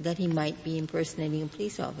that he might be impersonating a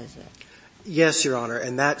police officer? Yes, Your Honor,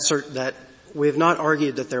 and that we have not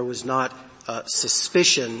argued that there was not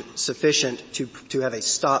suspicion sufficient to have a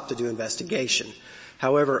stop to do investigation.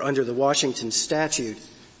 However, under the Washington statute,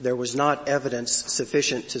 there was not evidence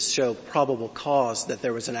sufficient to show probable cause that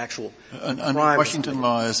there was an actual crime. Under Washington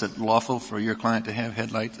law, is it lawful for your client to have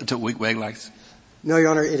headlights, to wig lights? No, Your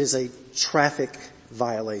Honor, it is a traffic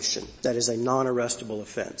violation. That is a non-arrestable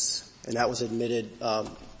offense. And that was admitted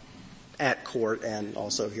at court and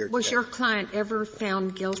also here today. Was your client ever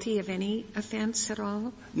found guilty of any offense at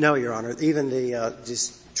all? No, Your Honor. Even the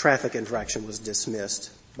traffic infraction was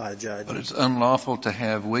dismissed by the judge. But it's unlawful to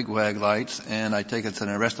have wig-wag lights, and I take it's an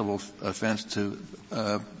arrestable offense to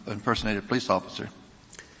impersonate a police officer.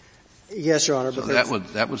 Yes, Your Honor. So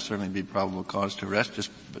but that would certainly be probable cause to arrest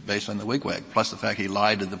just based on the wig-wag, plus the fact he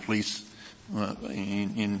lied to the police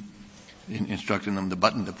in instructing them the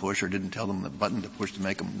button to push, or didn't tell them the button to push to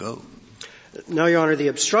make them go. No, Your Honor. The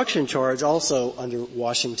obstruction charge also under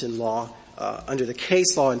Washington law, under the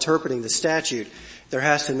case law interpreting the statute, there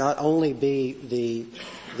has to not only be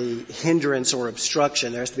the hindrance or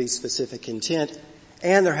obstruction, there has to be specific intent,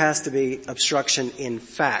 and there has to be obstruction in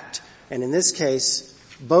fact. And in this case,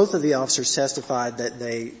 Both of the officers testified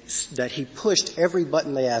that he pushed every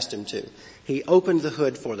button they asked him to. He opened the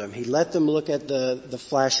hood for them. He let them look at the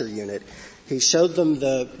flasher unit. He showed them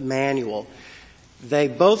the manual. They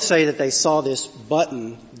both say that they saw this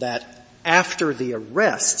button that after the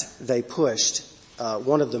arrest they pushed,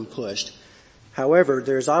 one of them pushed. However,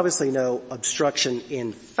 there's obviously no obstruction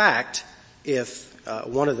in fact if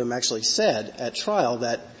one of them actually said at trial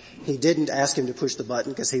that he didn't ask him to push the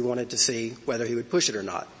button because he wanted to see whether he would push it or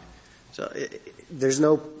not. So there's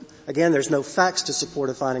no facts to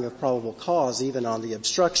support a finding of probable cause even on the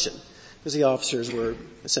obstruction, because the officers were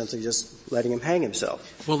essentially just letting him hang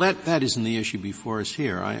himself. Well, that isn't the issue before us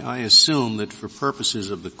here. I assume that for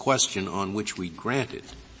purposes of the question on which we granted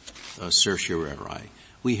certiorari,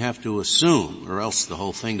 we have to assume, or else the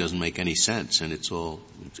whole thing doesn't make any sense and it's all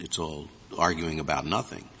arguing about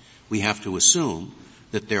nothing. We have to assume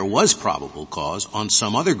that there was probable cause on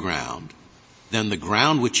some other ground than the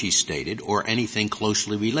ground which he stated, or anything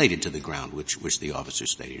closely related to the ground which the officer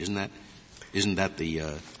stated. Isn't that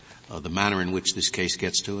the manner in which this case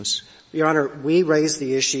gets to us? Your Honor, we raised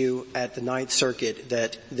the issue at the Ninth Circuit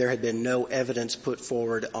that there had been no evidence put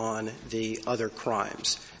forward on the other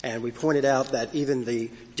crimes. And we pointed out that even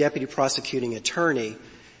the deputy prosecuting attorney,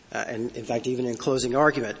 and in fact even in closing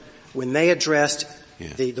argument, when they addressed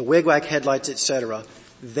the wigwag headlights, etc.,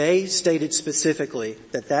 they stated specifically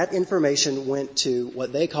that information went to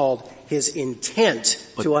what they called his intent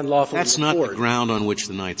to unlawfully record. That's not the ground on which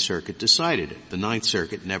the Ninth Circuit decided it. The Ninth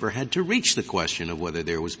Circuit never had to reach the question of whether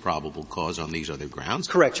there was probable cause on these other grounds.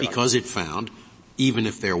 Correct, Your Honor. Because it found, even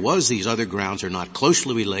if there was, these other grounds are not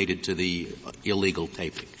closely related to the illegal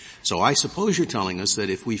taping. So I suppose you're telling us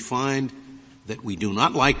that if we find that we do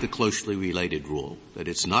not like the closely related rule, that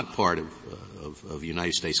it's not part of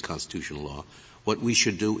United States constitutional law, what we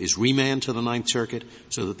should do is remand to the Ninth Circuit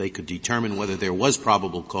so that they could determine whether there was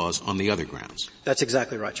probable cause on the other grounds. That's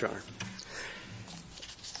exactly right, Your Honor.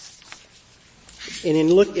 And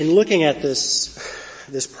in looking at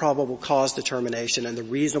this probable cause determination and the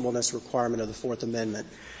reasonableness requirement of the Fourth Amendment,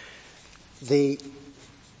 the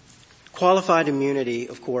qualified immunity,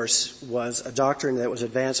 of course, was a doctrine that was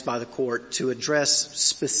advanced by the court to address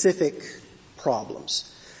specific problems.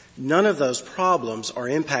 None of those problems are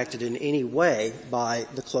impacted in any way by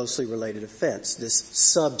the closely related offense, this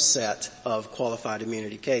subset of qualified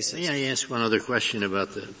immunity cases. May I ask one other question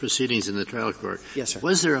about the proceedings in the trial court? Yes, sir.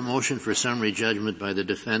 Was there a motion for summary judgment by the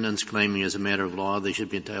defendants claiming as a matter of law they should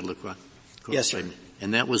be entitled to qualified? Yes, sir.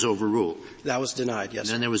 And that was overruled? That was denied, yes, and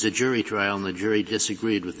sir. then there was a jury trial and the jury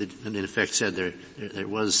disagreed with it and in effect said there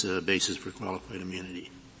was a basis for qualified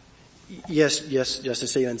immunity. Yes,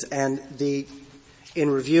 Justice Stevens. And in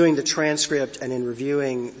reviewing the transcript and in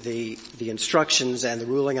reviewing the instructions and the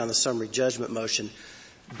ruling on the summary judgment motion,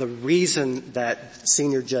 the reason that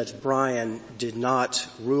Senior Judge Bryan did not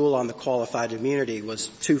rule on the qualified immunity was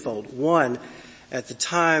twofold. One, at the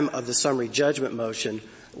time of the summary judgment motion,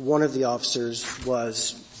 one of the officers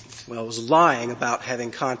was lying about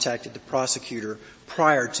having contacted the prosecutor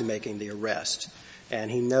prior to making the arrest. And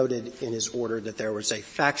he noted in his order that there was a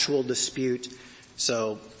factual dispute,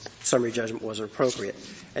 so summary judgment wasn't appropriate.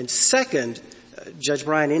 And second, Judge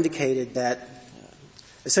Bryan indicated that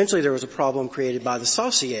essentially there was a problem created by the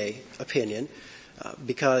Saucier opinion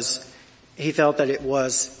because he felt that it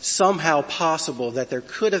was somehow possible that there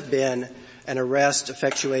could have been an arrest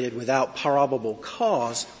effectuated without probable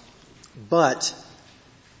cause, but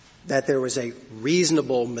that there was a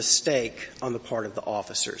reasonable mistake on the part of the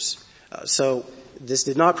officers. So this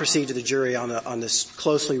did not proceed to the jury on this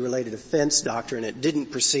closely related offense doctrine. It didn't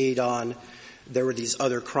proceed on there were these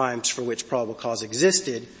other crimes for which probable cause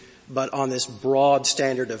existed, but on this broad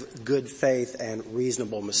standard of good faith and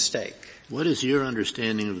reasonable mistake. What is your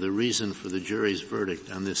understanding of the reason for the jury's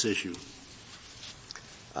verdict on this issue?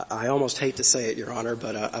 I almost hate to say it, Your Honor,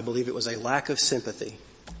 but I believe it was a lack of sympathy.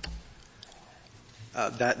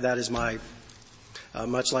 That is my,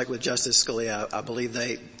 much like with Justice Scalia, I believe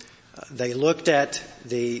they looked at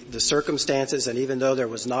the circumstances, and even though there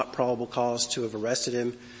was not probable cause to have arrested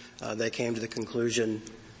him, they came to the conclusion,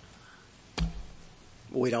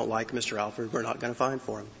 we don't like Mr. Alford, we're not going to fine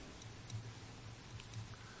for him.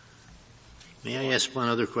 May I ask one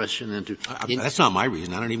other question then? That's not my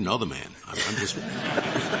reason. I don't even know the man. I'm just.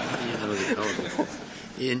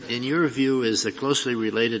 In your view, is the closely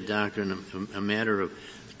related doctrine a matter of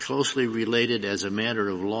closely related as a matter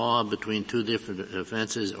of law between two different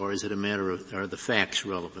offenses, or is it a matter of, are the facts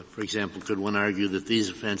relevant? For example, could one argue that these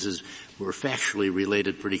offenses were factually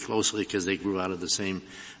related pretty closely because they grew out of the same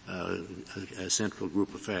central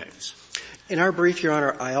group of facts? In our brief, Your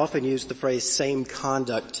Honor, I often use the phrase same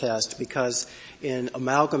conduct test because in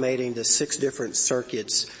amalgamating the 6 different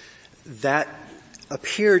circuits, that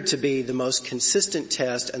appeared to be the most consistent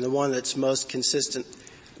test and the one that's most consistent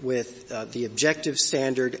with the objective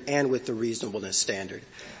standard and with the reasonableness standard.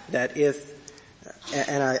 That if,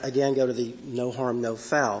 and I again go to the no harm, no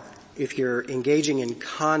foul, if you're engaging in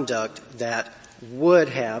conduct that would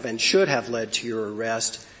have and should have led to your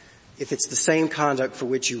arrest, if it's the same conduct for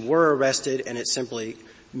which you were arrested and it's simply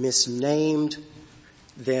misnamed,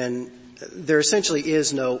 then there essentially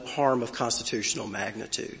is no harm of constitutional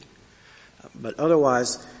magnitude. But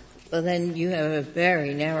otherwise... Well, then you have a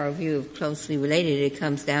very narrow view of closely related. It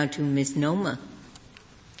comes down to misnomer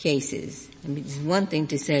cases. I mean, it's one thing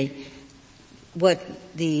to say what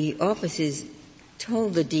the officers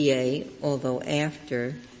told the DA, although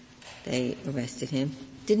after they arrested him.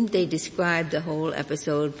 Didn't they describe the whole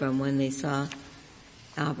episode from when they saw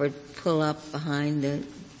Alford pull up behind the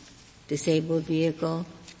disabled vehicle?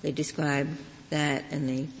 They described that, and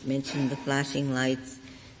they mentioned the flashing lights.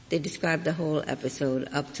 They described the whole episode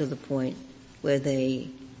up to the point where the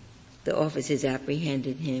officers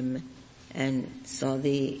apprehended him and saw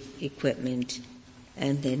the equipment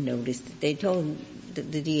and then noticed that they told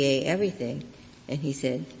the DA everything. And he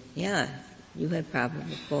said, yeah, you had probable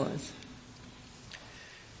cause.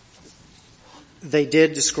 They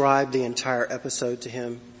did describe the entire episode to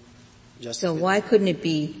him. So why couldn't it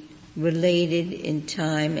be related in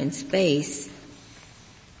time and space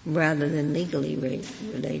rather than legally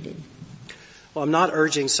related? Well, I'm not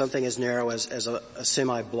urging something as narrow as a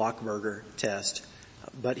semi-Blockberger test.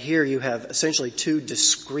 But here you have essentially 2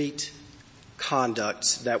 discrete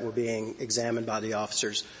conducts that were being examined by the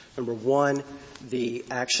officers. Number 1, the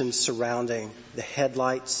actions surrounding the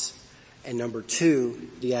headlights, and number 2,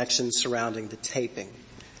 the actions surrounding the taping.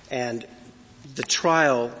 And the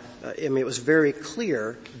trial, it was very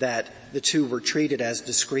clear that the 2 were treated as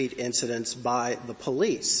discrete incidents by the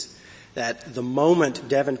police. That the moment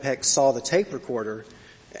Devenpeck saw the tape recorder,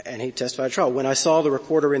 and he testified at trial, when I saw the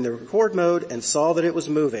recorder in the record mode and saw that it was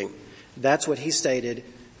moving, that's what he stated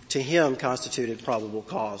to him constituted probable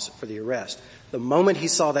cause for the arrest. The moment he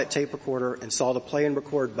saw that tape recorder and saw the play and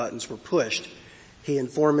record buttons were pushed, he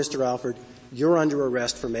informed Mr. Alford, you're under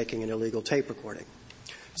arrest for making an illegal tape recording.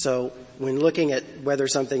 So when looking at whether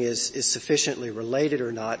something is sufficiently related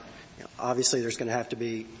or not, obviously there's going to have to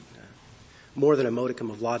be more than a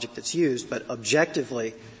modicum of logic that's used, but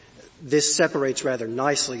objectively, this separates rather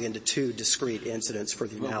nicely into 2 discrete incidents for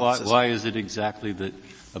the analysis. Why is it exactly that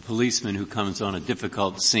a policeman who comes on a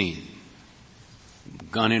difficult scene,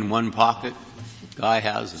 gun in one pocket, guy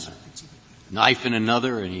has a knife in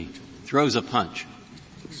another, and he throws a punch?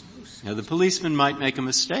 Now, the policeman might make a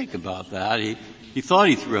mistake about that. He thought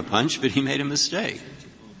he threw a punch, but he made a mistake.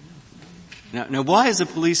 Now, why is a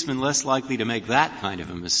policeman less likely to make that kind of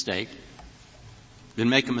a mistake than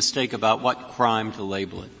make a mistake about what crime to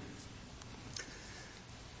label it?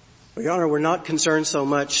 Well, Your Honor, we're not concerned so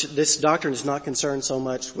much, this doctrine is not concerned so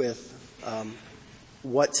much with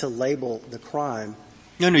what to label the crime.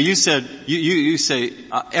 No, you said, you say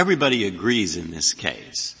everybody agrees in this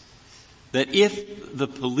case that if the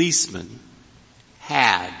policeman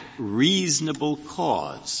had reasonable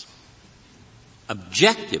cause,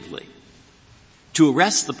 objectively, to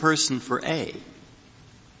arrest the person for A,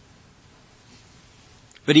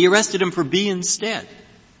 but he arrested him for B instead,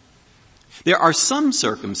 there are some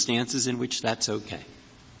circumstances in which that's okay.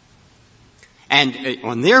 And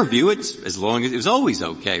on their view, it was always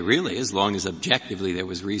okay, really, as long as objectively there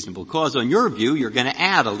was reasonable cause. On your view, you're going to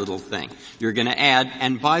add a little thing. You're going to add,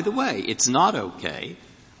 and by the way, it's not okay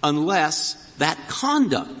unless that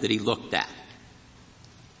conduct that he looked at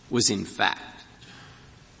was in fact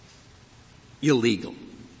illegal.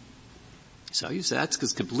 So you say that's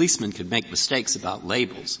because policemen could make mistakes about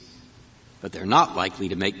labels, but they're not likely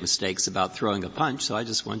to make mistakes about throwing a punch, so I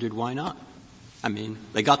just wondered why not. I mean,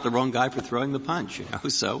 they got the wrong guy for throwing the punch,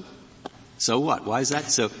 so what? Why is that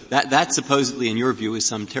so? That supposedly, in your view, is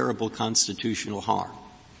some terrible constitutional harm.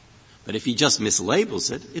 But if he just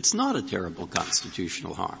mislabels it, it's not a terrible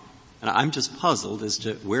constitutional harm. And I'm just puzzled as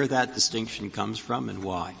to where that distinction comes from and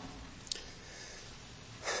why.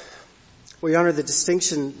 Well, Your Honor, the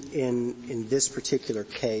distinction in this particular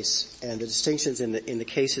case and the distinctions in the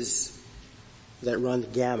cases that run the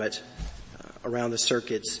gamut around the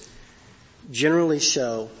circuits generally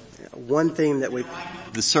show one theme that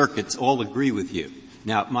the circuits all agree with you.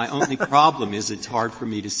 Now, my only problem is it's hard for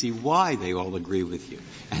me to see why they all agree with you.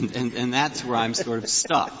 And that's where I'm sort of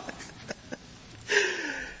stuck.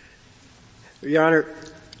 Your Honor,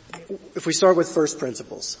 if we start with first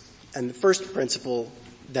principles, and the first principle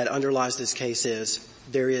that underlies this case is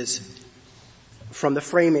there is from the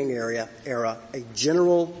framing era, a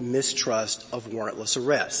general mistrust of warrantless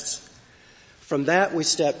arrests. From that, we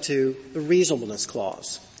step to the reasonableness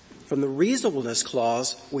clause. From the reasonableness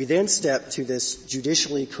clause, we then step to this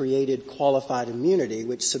judicially created qualified immunity,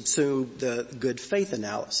 which subsumed the good faith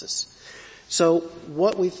analysis. So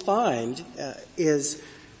what we find is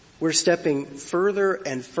we're stepping further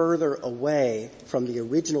and further away from the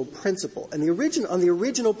original principle. And on the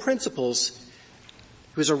original principles,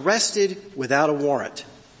 he was arrested without a warrant.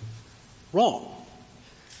 Wrong.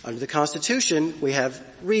 Under the Constitution, we have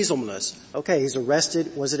reasonableness. Okay, he's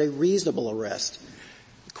arrested. Was it a reasonable arrest?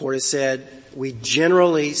 The court has said we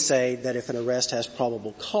generally say that if an arrest has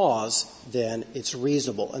probable cause, then it's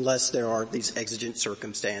reasonable, unless there are these exigent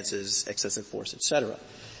circumstances, excessive force, etc.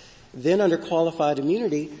 Then under qualified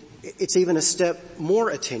immunity, it's even a step more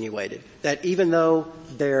attenuated, that even though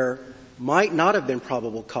there might not have been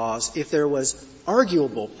probable cause, if there was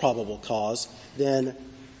arguable probable cause, then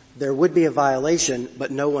there would be a violation,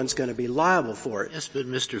 but no one's going to be liable for it. Yes, but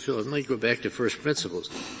Mr. Phillips, let me go back to first principles.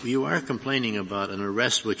 You are complaining about an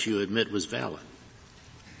arrest which you admit was valid.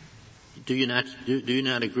 Do you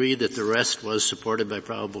not agree that the arrest was supported by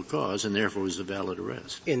probable cause and therefore was a valid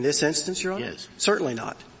arrest? In this instance, Your Honor? Yes. Certainly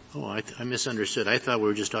not. Oh, I misunderstood. I thought we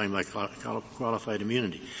were just talking about qualified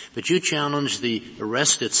immunity. But you challenged the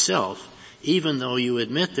arrest itself, even though you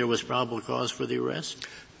admit there was probable cause for the arrest?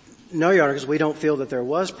 No, Your Honor, because we don't feel that there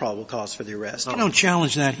was probable cause for the arrest. I don't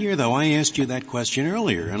challenge that here, though. I asked you that question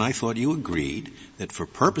earlier, and I thought you agreed that for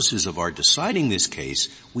purposes of our deciding this case,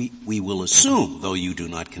 we will assume, though you do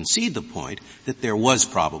not concede the point, that there was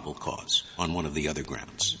probable cause on one of the other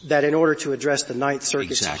grounds. That in order to address the Ninth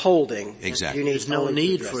Circuit's holding, exactly. You There's no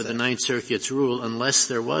need for the Ninth Circuit's rule unless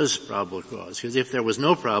there was probable cause. Because if there was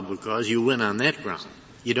no probable cause, you win on that ground.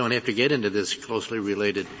 You don't have to get into this closely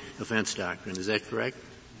related offense doctrine. Is that correct?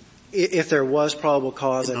 If there was probable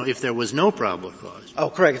cause. No, if there was no probable cause. Oh,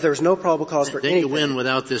 correct. If there was no probable cause for anything. Then you win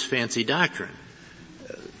without this fancy doctrine.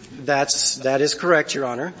 That is correct, Your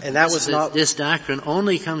Honor. And that was not. This doctrine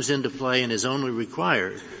only comes into play and is only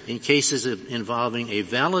required in cases involving a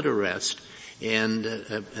valid arrest and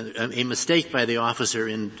a mistake by the officer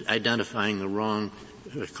in identifying the wrong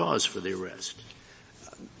cause for the arrest.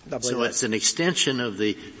 So it's an extension of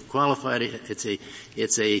the qualified,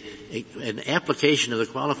 it's an application of the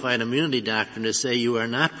qualified immunity doctrine to say you are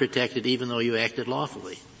not protected even though you acted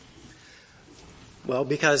lawfully. Well,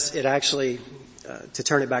 because it actually, to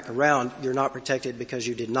turn it back around, you're not protected because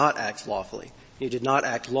you did not act lawfully. You did not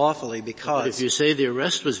act lawfully because. But if you say the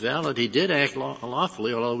arrest was valid, he did act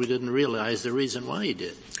lawfully, although we didn't realize the reason why he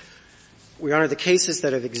did. Your Honor, the cases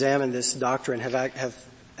that have examined this doctrine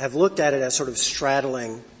have looked at it as sort of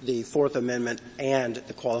straddling the Fourth Amendment and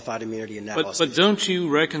the qualified immunity analysis. But don't you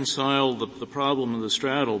reconcile the problem of the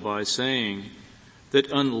straddle by saying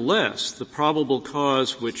that unless the probable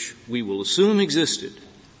cause which we will assume existed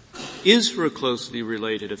is for a closely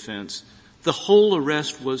related offense, the whole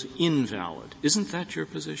arrest was invalid. Isn't that your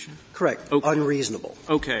position? Correct. Okay. Unreasonable.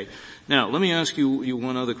 Okay. Now, let me ask you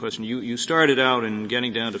one other question. You started out in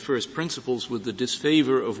getting down to first principles with the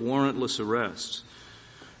disfavor of warrantless arrests.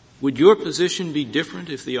 Would your position be different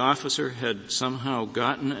if the officer had somehow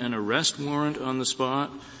gotten an arrest warrant on the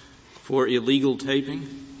spot for illegal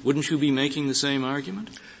taping? Wouldn't you be making the same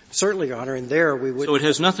argument? Certainly, Your Honor, and there we would. So it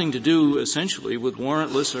has nothing to do, essentially, with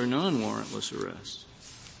warrantless or non-warrantless arrests.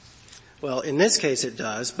 Well, in this case it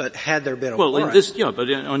does, but had there been a warrant.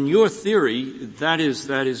 But on your theory, that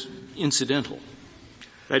is incidental.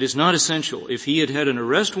 That is not essential. If he had an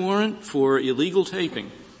arrest warrant for illegal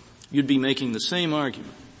taping, you'd be making the same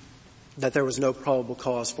argument. That there was no probable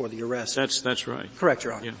cause for the arrest. That's right. Correct,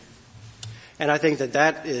 Your Honor. Yeah. And I think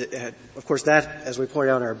of course that, as we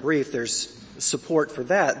pointed out in our brief, there's support for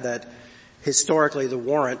that historically the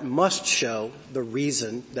warrant must show the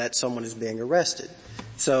reason that someone is being arrested.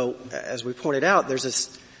 So, as we pointed out,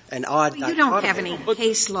 there's an odd dichotomy. You don't have any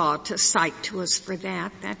case law to cite to us for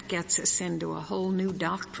that. That gets us into a whole new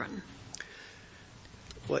doctrine.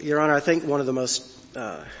 Well, Your Honor, I think one of the most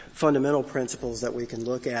fundamental principles that we can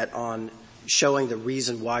look at on showing the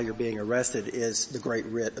reason why you're being arrested is the great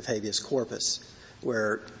writ of habeas corpus,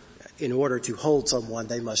 where in order to hold someone,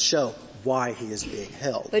 they must show why he is being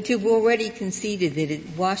held. But you've already conceded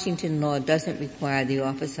that Washington law doesn't require the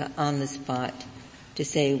officer on the spot to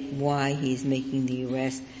say why he's making the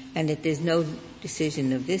arrest, and that there's no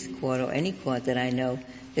decision of this court or any court that I know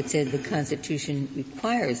that says the Constitution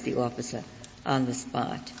requires the officer on the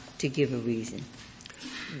spot to give a reason.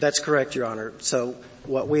 That's correct, Your Honor. So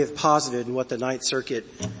what we have posited and what the Ninth Circuit,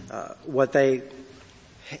 what they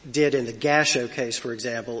did in the Gasho case, for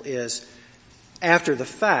example, is after the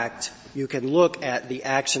fact, you can look at the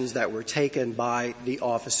actions that were taken by the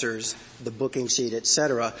officers, the booking sheet,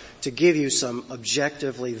 etc., to give you some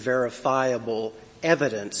objectively verifiable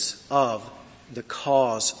evidence of the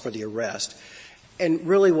cause for the arrest. And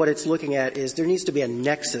really what it's looking at is there needs to be a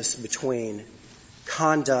nexus between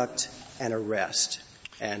conduct and arrest.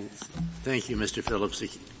 And thank you, Mr. Phillips.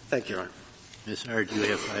 Thank you, Your Honor. Ms. Hart, you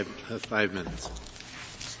have 5 minutes.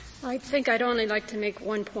 I think I'd only like to make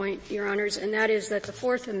one point, Your Honors, and that is that the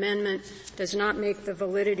Fourth Amendment does not make the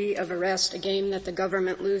validity of arrest a game that the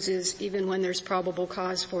government loses even when there's probable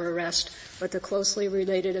cause for arrest, but the closely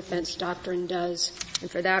related offense doctrine does.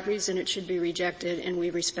 And for that reason, it should be rejected, and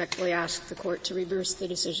we respectfully ask the Court to reverse the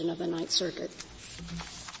decision of the Ninth Circuit.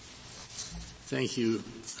 Thank you,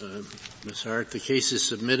 Ms. Hart. The case is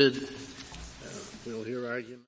submitted. We'll hear argument.